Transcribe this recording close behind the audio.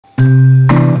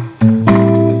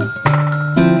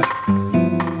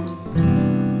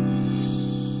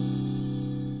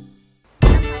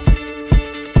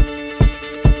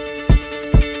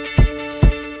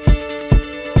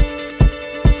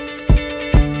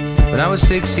When I was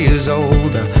 6 years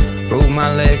old, I broke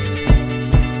my leg.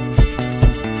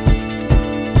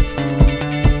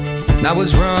 And I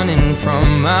was running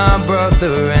from my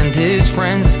brother and his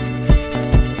friends,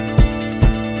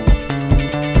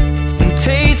 and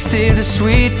tasted the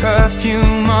sweet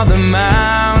perfume of the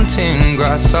mountain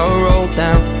grass I rolled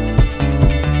down.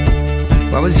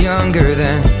 I was younger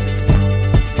then.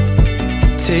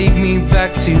 Take me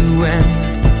back to when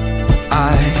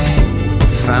I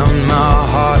found my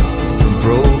heart,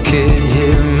 broke it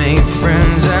here, made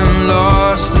friends and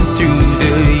lost them through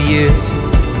the years.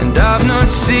 And I've not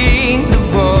seen the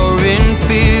boring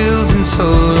fields in so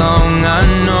long. I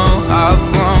know I've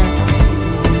grown,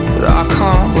 but I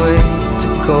can't wait to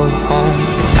go home.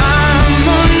 I'm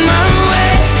on my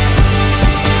way,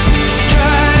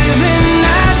 driving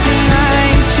at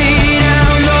 90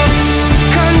 down those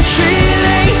country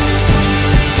lanes,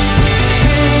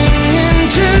 singing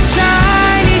to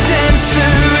Tiny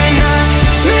Dancer, and I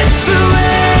miss the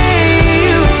way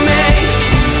you make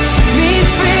me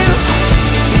feel.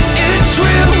 It's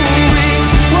real. We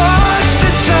watch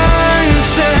the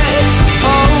sunset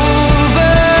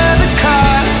over the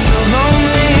castle on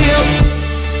the hill.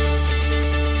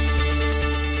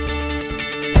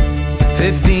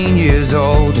 15 years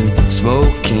old and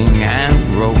smoking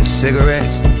hand-rolled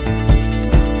cigarettes,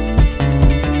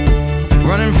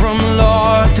 running from the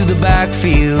law through the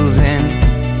backfields and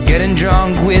getting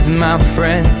drunk with my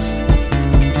friends.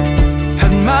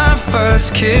 Had my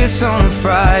first kiss on a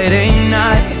Friday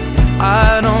night.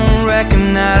 I don't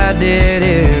reckon that I did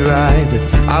it right, but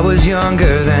I was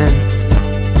younger then.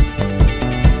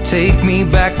 Take me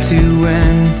back to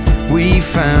when we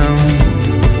found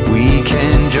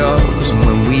weekend jobs, and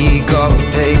when we got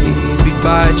paid, we'd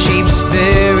buy cheap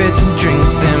spirits and drink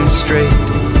them straight.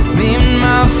 Me and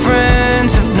my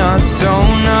friends have not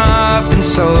thrown up in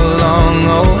so long.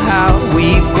 Oh, how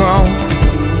we've grown,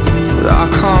 but I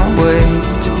can't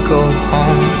wait to go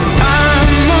home.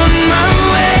 I'm on my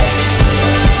way,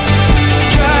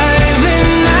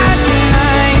 driving at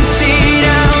 90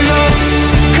 down those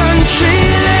country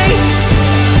lanes,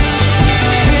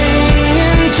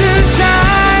 singing to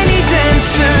Tiny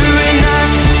Dancer, and I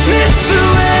miss the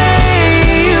way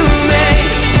you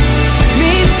make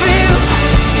me feel.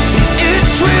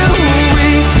 It's real. We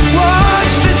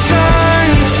watch the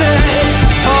sunset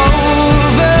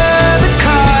over the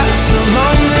castle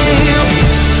on the hill.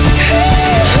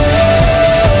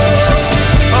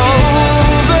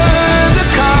 Over the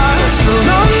castle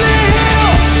on the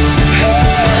hill.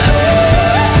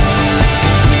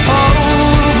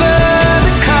 Over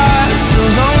the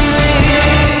castle on the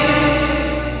hill.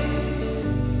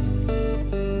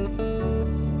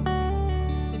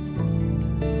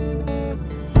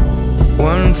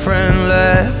 One friend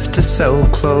left to sell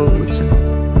clothes, and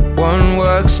one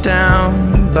works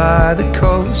down by the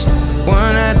coast.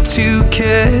 One had 2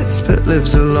 kids but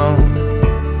lives alone.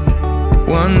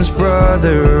 One's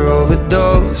brother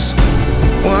overdosed.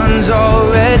 One's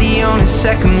already on his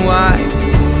second wife.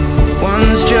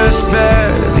 One's just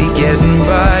barely getting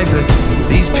by. But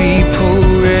these people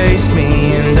raise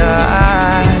me, and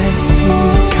I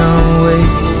can't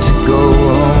wait to go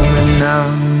home. And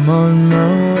I'm on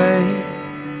my way.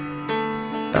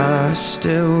 I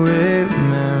still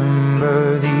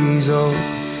remember these old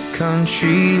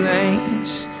country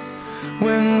lanes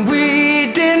when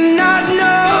we did not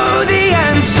know the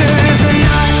answers, and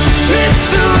I miss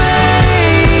the way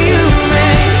you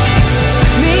make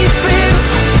me feel.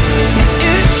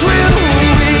 It's real.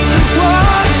 We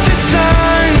watch the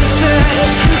sunset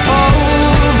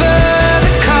over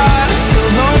the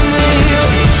castle on the hill.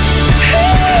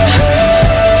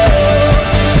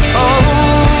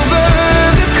 Over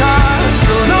the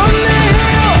castle on the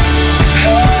hill.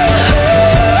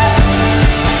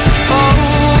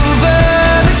 Over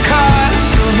the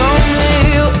castle on the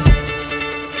hill.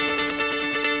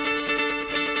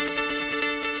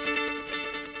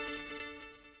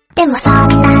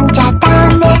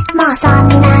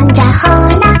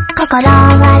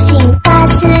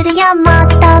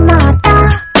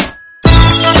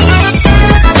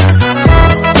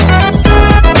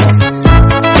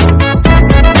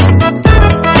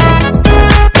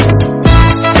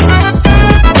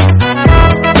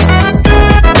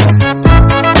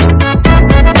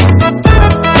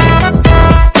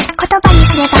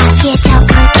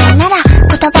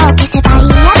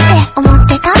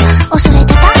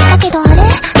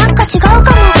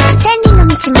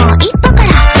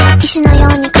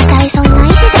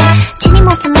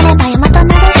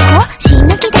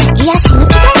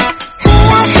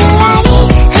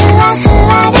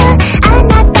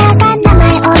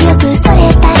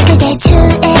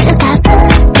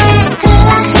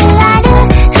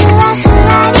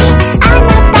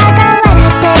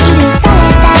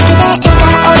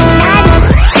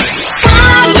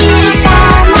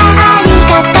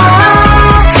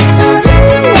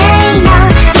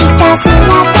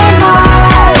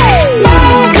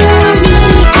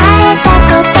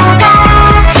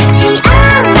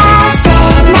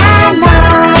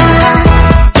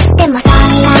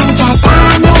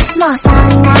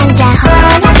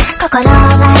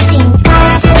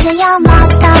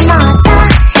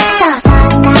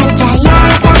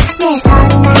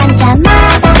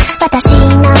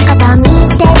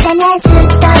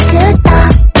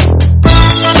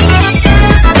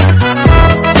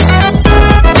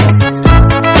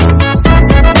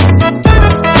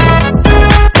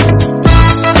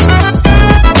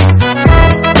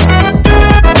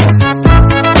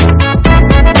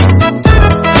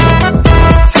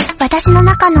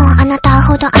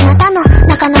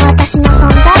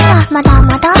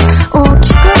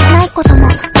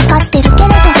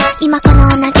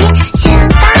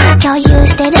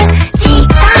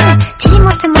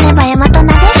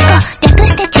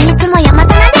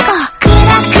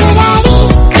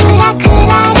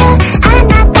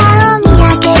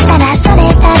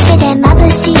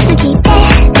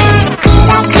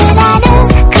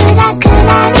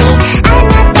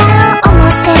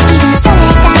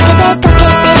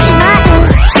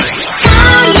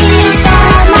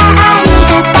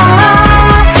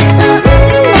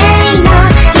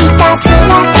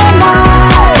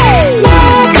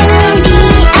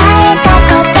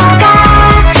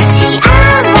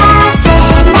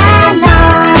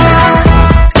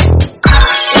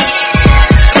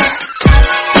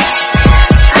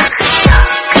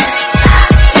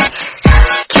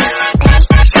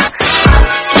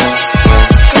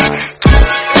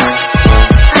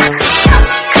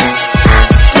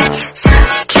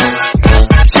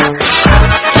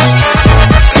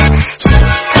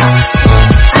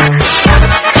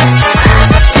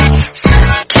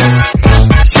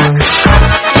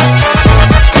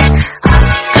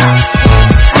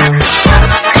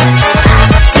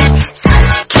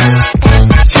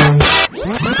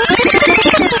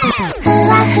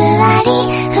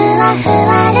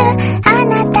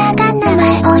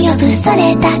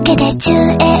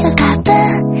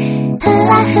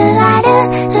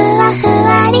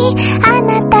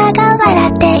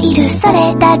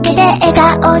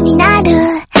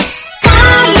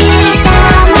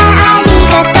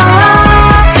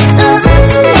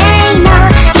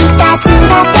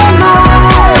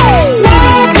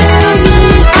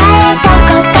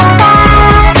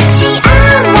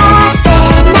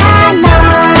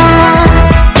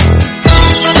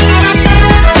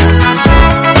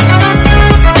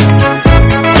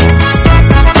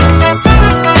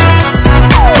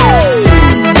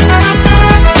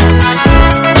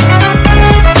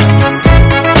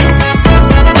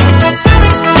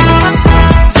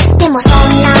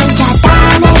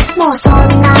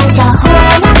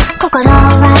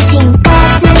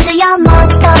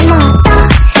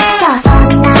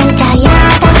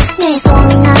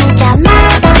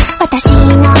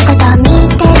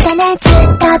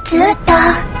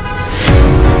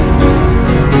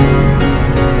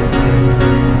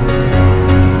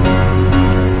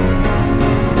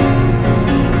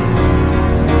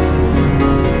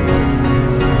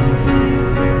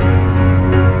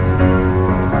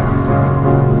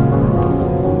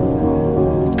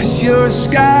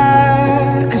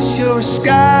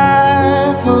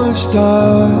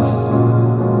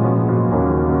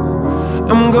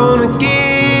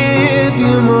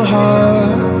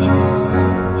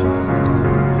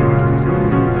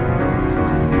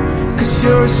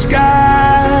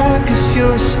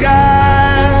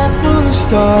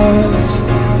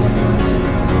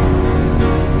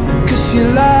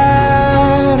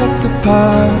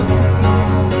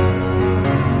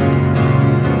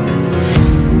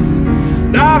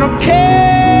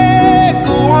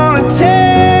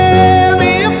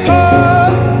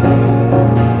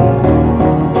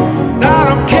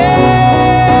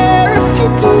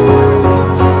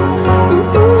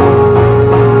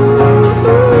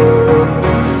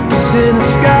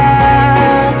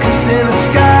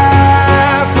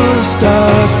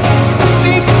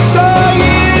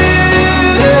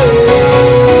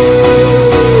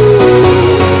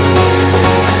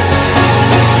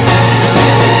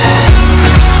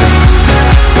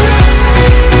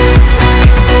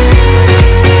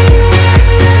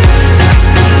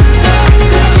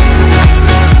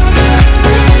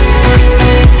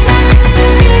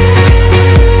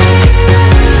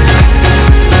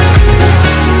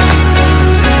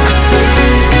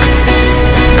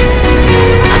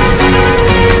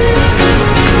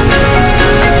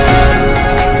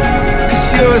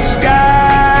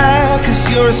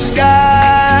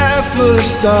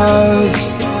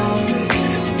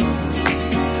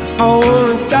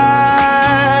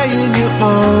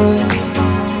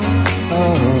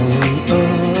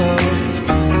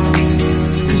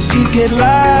 get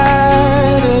light